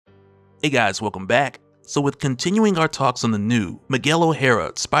Hey guys, welcome back. So with continuing our talks on the new Miguel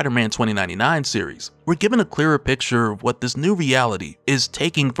O'Hara Spider-Man 2099 series, we're given a clearer picture of what this new reality is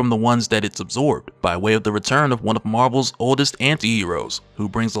taking from the ones that it's absorbed, by way of the return of one of Marvel's oldest anti-heroes, who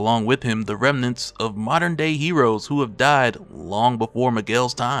brings along with him the remnants of modern day heroes who have died long before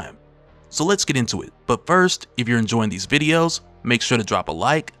Miguel's time. So let's get into it, but first, if you're enjoying these videos, make sure to drop a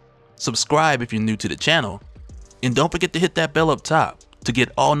like, subscribe if you're new to the channel, and don't forget to hit that bell up top to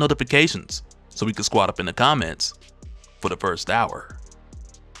get all notifications, so we can squat up in the comments for the first hour.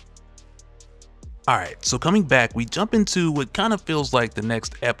 Alright, so coming back, we jump into what kind of feels like the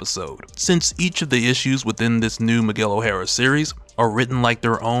next episode, since each of the issues within this new Miguel O'Hara series are written like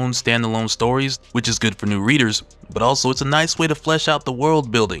their own standalone stories, which is good for new readers, but also it's a nice way to flesh out the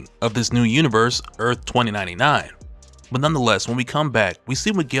world building of this new universe, Earth 2099. But nonetheless, when we come back, we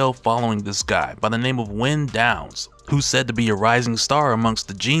see Miguel following this guy by the name of Wynn Downs, who's said to be a rising star amongst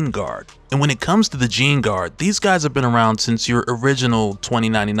the Gene Guard. And when it comes to the Gene Guard, these guys have been around since your original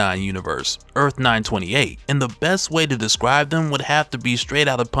 2099 universe, Earth 928, and the best way to describe them would have to be straight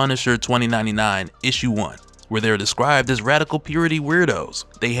out of Punisher 2099 issue 1, where they're described as radical purity weirdos.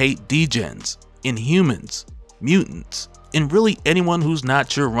 They hate degens, inhumans, mutants, and really anyone who's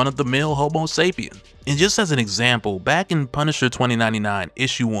not your run-of-the-mill Homo sapien. And just as an example, back in Punisher 2099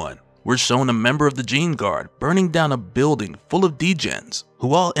 issue 1, we're shown a member of the Gene Guard burning down a building full of degens,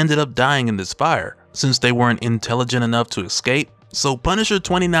 who all ended up dying in this fire since they weren't intelligent enough to escape. So Punisher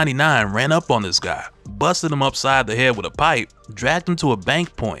 2099 ran up on this guy, busted him upside the head with a pipe, dragged him to a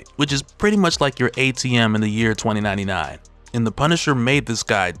bank point, which is pretty much like your ATM in the year 2099. And the Punisher made this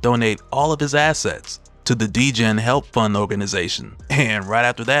guy donate all of his assets to the Degen Help Fund organization, and right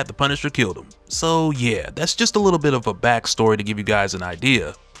after that the Punisher killed him. So yeah, that's just a little bit of a backstory to give you guys an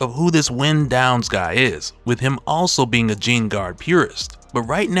idea of who this Wynn Downs guy is, with him also being a Gene Guard purist. But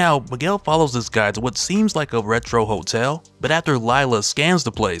right now, Miguel follows this guy to what seems like a retro hotel, but after Lila scans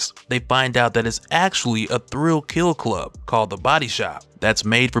the place, they find out that it's actually a thrill kill club called the Body Shop that's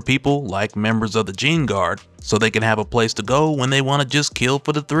made for people like members of the Gene Guard, so they can have a place to go when they want to just kill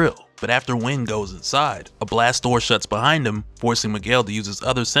for the thrill. But after Wynn goes inside, a blast door shuts behind him, forcing Miguel to use his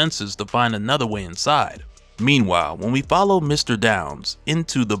other senses to find another way inside. Meanwhile, when we follow Mr. Downs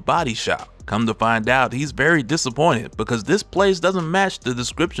into the Body Shop, come to find out he's very disappointed because this place doesn't match the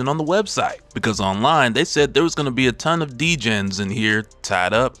description on the website, because online they said there was going to be a ton of degens in here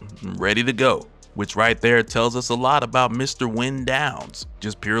tied up, ready to go. Which right there tells us a lot about Mr. Wynn Downs,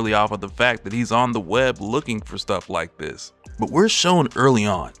 just purely off of the fact that he's on the web looking for stuff like this. But we're shown early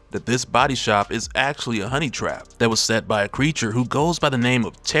on that this body shop is actually a honey trap that was set by a creature who goes by the name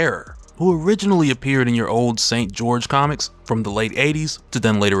of Terror, who originally appeared in your old St. George comics from the late 80s to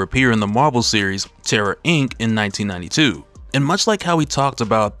then later appear in the Marvel series Terror Inc. in 1992. And much like how we talked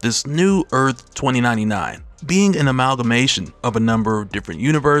about this new Earth 2099 being an amalgamation of a number of different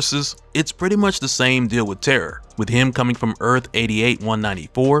universes, it's pretty much the same deal with Terror, with him coming from Earth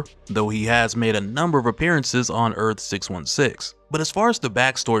 88-194, though he has made a number of appearances on Earth 616. But as far as the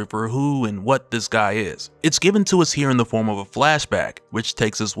backstory for who and what this guy is, it's given to us here in the form of a flashback, which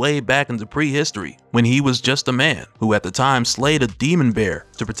takes us way back into prehistory, when he was just a man who at the time slayed a demon bear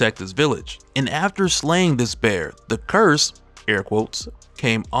to protect his village. And after slaying this bear, the curse, air quotes,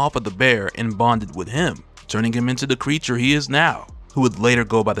 came off of the bear and bonded with him, turning him into the creature he is now, who would later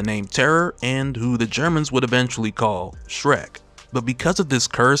go by the name Terror and who the Germans would eventually call Shrek. But because of this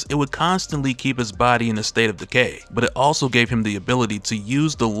curse, it would constantly keep his body in a state of decay, but it also gave him the ability to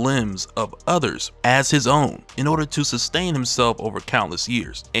use the limbs of others as his own in order to sustain himself over countless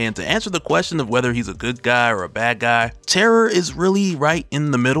years. And to answer the question of whether he's a good guy or a bad guy, Terror is really right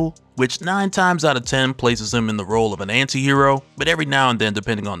in the middle, which 9 times out of 10 places him in the role of an anti-hero, but every now and then,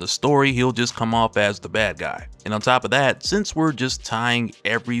 depending on the story, he'll just come off as the bad guy. And on top of that, since we're just tying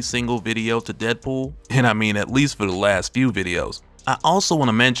every single video to Deadpool, and I mean at least for the last few videos, I also want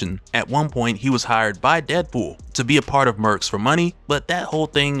to mention, at one point he was hired by Deadpool to be a part of Mercs for money, but that whole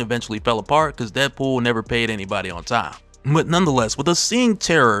thing eventually fell apart because Deadpool never paid anybody on time. But nonetheless, with us seeing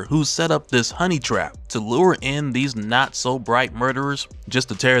Terror, who set up this honey trap to lure in these not so bright murderers just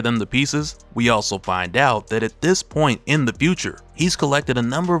to tear them to pieces, we also find out that at this point in the future, he's collected a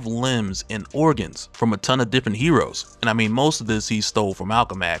number of limbs and organs from a ton of different heroes. And I mean, most of this he stole from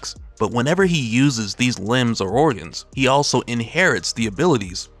Alchemax. But whenever he uses these limbs or organs, he also inherits the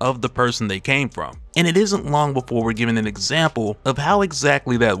abilities of the person they came from. And it isn't long before we're given an example of how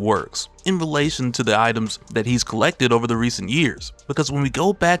exactly that works in relation to the items that he's collected over the recent years. Because when we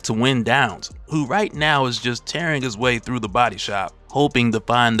go back to Wynn Downs, who right now is just tearing his way through the body shop, hoping to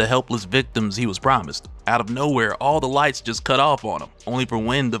find the helpless victims he was promised. Out of nowhere, all the lights just cut off on him, only for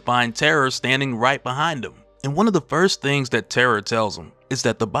Wynn to find Terror standing right behind him. And one of the first things that Terror tells him is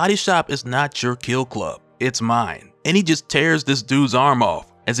that the body shop is not your kill club, it's mine. And he just tears this dude's arm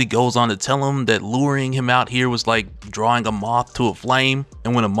off, as he goes on to tell him that luring him out here was like drawing a moth to a flame,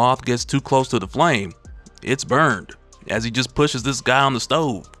 and when a moth gets too close to the flame, it's burned. As he just pushes this guy on the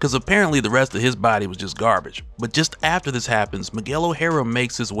stove, because apparently the rest of his body was just garbage. But just after this happens, Miguel O'Hara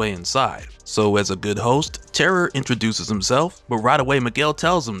makes his way inside. So as a good host, Terror introduces himself, but right away Miguel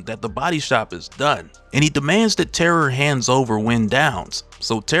tells him that the body shop is done. And he demands that Terror hands over Wynn Downs.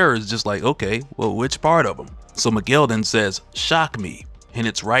 So Terror is just like, okay, well, which part of him? So Miguel then says, shock me. And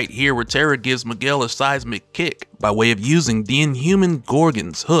it's right here where Terror gives Miguel a seismic kick by way of using the inhuman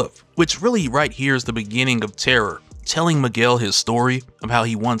Gorgon's hoof, which really right here is the beginning of Terror telling Miguel his story of how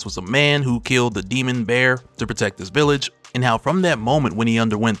he once was a man who killed the demon bear to protect his village, and how from that moment when he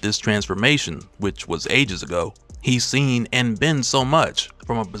underwent this transformation, which was ages ago, he's seen and been so much,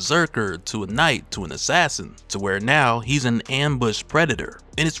 from a berserker to a knight to an assassin, to where now he's an ambush predator.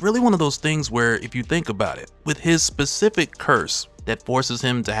 And it's really one of those things where, if you think about it, with his specific curse that forces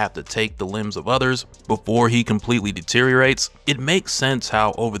him to have to take the limbs of others before he completely deteriorates, it makes sense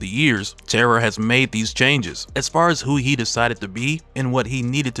how over the years, Terror has made these changes as far as who he decided to be and what he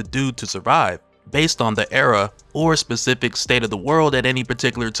needed to do to survive, based on the era or specific state of the world at any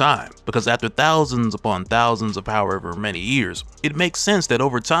particular time. Because after thousands upon thousands of however many years, it makes sense that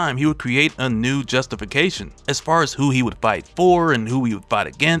over time he would create a new justification as far as who he would fight for and who he would fight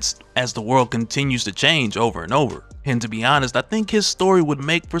against as the world continues to change over and over. And to be honest, I think his story would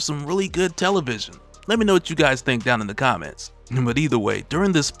make for some really good television. Let me know what you guys think down in the comments. But either way,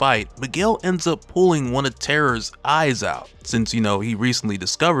 during this fight, Miguel ends up pulling one of Terror's eyes out, since he recently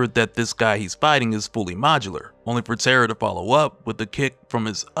discovered that this guy he's fighting is fully modular, only for Terror to follow up with the kick from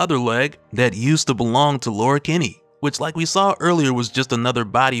his other leg that used to belong to Laura Kinney, which like we saw earlier was just another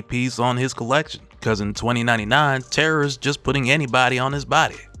body piece on his collection, because in 2099, Terror is just putting anybody on his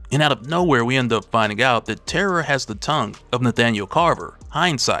body. And out of nowhere, we end up finding out that Terror has the tongue of Nathaniel Carver,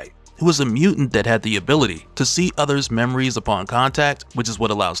 Hindsight, who is a mutant that had the ability to see others' memories upon contact, which is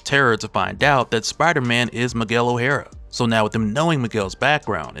what allows Terror to find out that Spider-Man is Miguel O'Hara. So now with him knowing Miguel's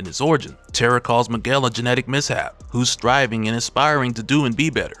background and his origin, Terror calls Miguel a genetic mishap, who's striving and aspiring to do and be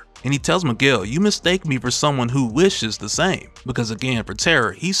better. And he tells Miguel, you mistake me for someone who wishes the same. Because again, for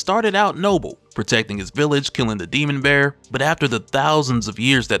Terror, he started out noble, protecting his village, killing the demon bear, but after the thousands of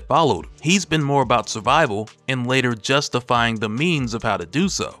years that followed, he's been more about survival and later justifying the means of how to do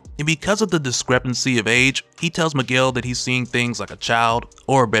so. And because of the discrepancy of age, he tells Miguel that he's seeing things like a child,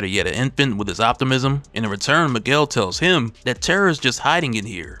 or better yet an infant with his optimism, and in return Miguel tells him that Terror is just hiding in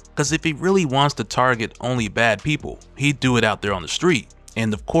here, because if he really wants to target only bad people, he'd do it out there on the street,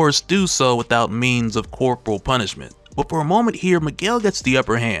 and of course do so without means of corporal punishment. But for a moment here, Miguel gets the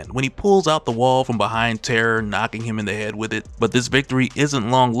upper hand when he pulls out the wall from behind Terror, knocking him in the head with it. But this victory isn't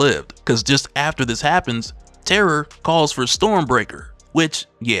long lived, because just after this happens, Terror calls for Stormbreaker, which,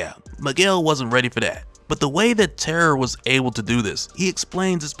 yeah, Miguel wasn't ready for that. But the way that Terror was able to do this, he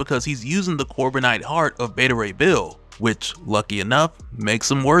explains it's because he's using the Corbinite heart of Beta Ray Bill, which, lucky enough, makes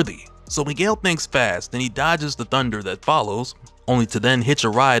him worthy. So Miguel thinks fast and he dodges the thunder that follows, only to then hitch a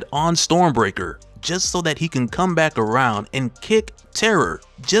ride on Stormbreaker, just so that he can come back around and kick Terror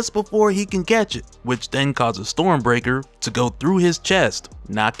just before he can catch it, which then causes Stormbreaker to go through his chest,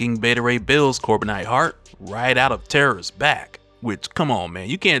 knocking Beta Ray Bill's Corbinite heart right out of Terror's back. Which, come on man,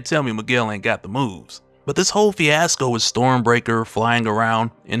 you can't tell me Miguel ain't got the moves. But this whole fiasco with Stormbreaker flying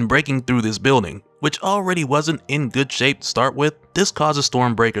around and breaking through this building, which already wasn't in good shape to start with, this causes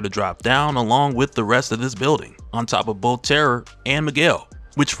Stormbreaker to drop down along with the rest of this building, on top of both Terror and Miguel.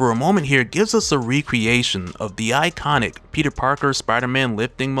 Which for a moment here gives us a recreation of the iconic Peter Parker Spider-Man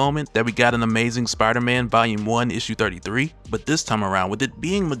lifting moment that we got in Amazing Spider-Man Volume 1 Issue 33, but this time around with it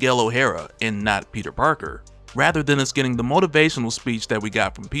being Miguel O'Hara and not Peter Parker, rather than us getting the motivational speech that we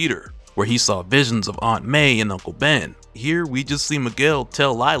got from Peter, where he saw visions of Aunt May and Uncle Ben. Here we just see Miguel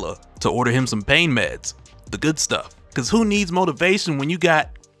tell Lila to order him some pain meds, the good stuff. Cause who needs motivation when you got,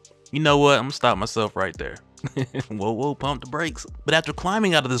 you know what, I'm gonna stop myself right there. Whoa, pump the brakes. But after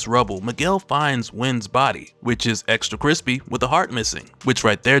climbing out of this rubble, Miguel finds Wynn's body, which is extra crispy with a heart missing, which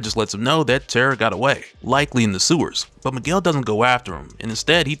right there just lets him know that Terror got away, likely in the sewers. But Miguel doesn't go after him, and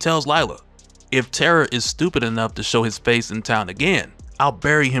instead he tells Lila, if Terror is stupid enough to show his face in town again, I'll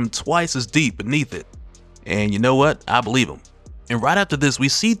bury him twice as deep beneath it. And you know what? I believe him. And right after this, we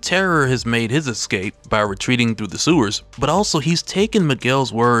see Terror has made his escape by retreating through the sewers, but also he's taken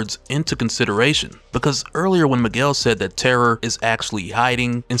Miguel's words into consideration, because earlier when Miguel said that Terror is actually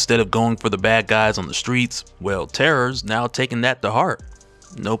hiding instead of going for the bad guys on the streets, well, Terror's now taking that to heart.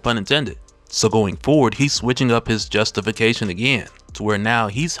 No pun intended. So going forward, he's switching up his justification again, to where now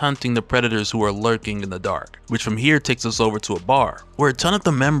he's hunting the predators who are lurking in the dark, which from here takes us over to a bar, where a ton of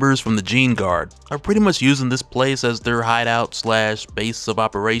the members from the Gene Guard are pretty much using this place as their hideout slash base of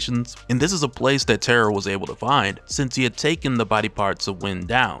operations, and this is a place that Terror was able to find since he had taken the body parts of Wind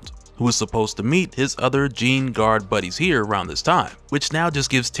Downs, who was supposed to meet his other Gene Guard buddies here around this time, which now just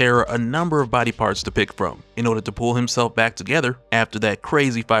gives Terror a number of body parts to pick from in order to pull himself back together after that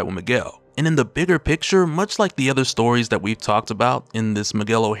crazy fight with Miguel. And in the bigger picture, much like the other stories that we've talked about in this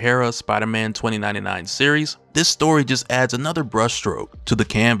Miguel O'Hara Spider-Man 2099 series, this story just adds another brushstroke to the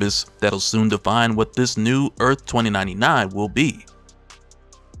canvas that'll soon define what this new Earth 2099 will be.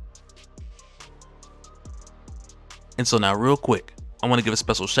 And so now real quick, I want to give a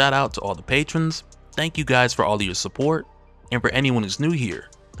special shout out to all the patrons. Thank you guys for all of your support. And for anyone who's new here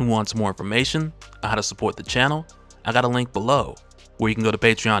who wants more information on how to support the channel, I got a link below where you can go to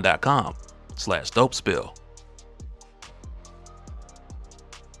patreon.com/DopeSpill.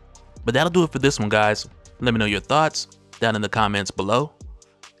 But that'll do it for this one, guys. Let me know your thoughts down in the comments below,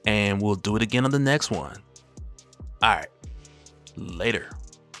 and we'll do it again on the next one. Alright, later.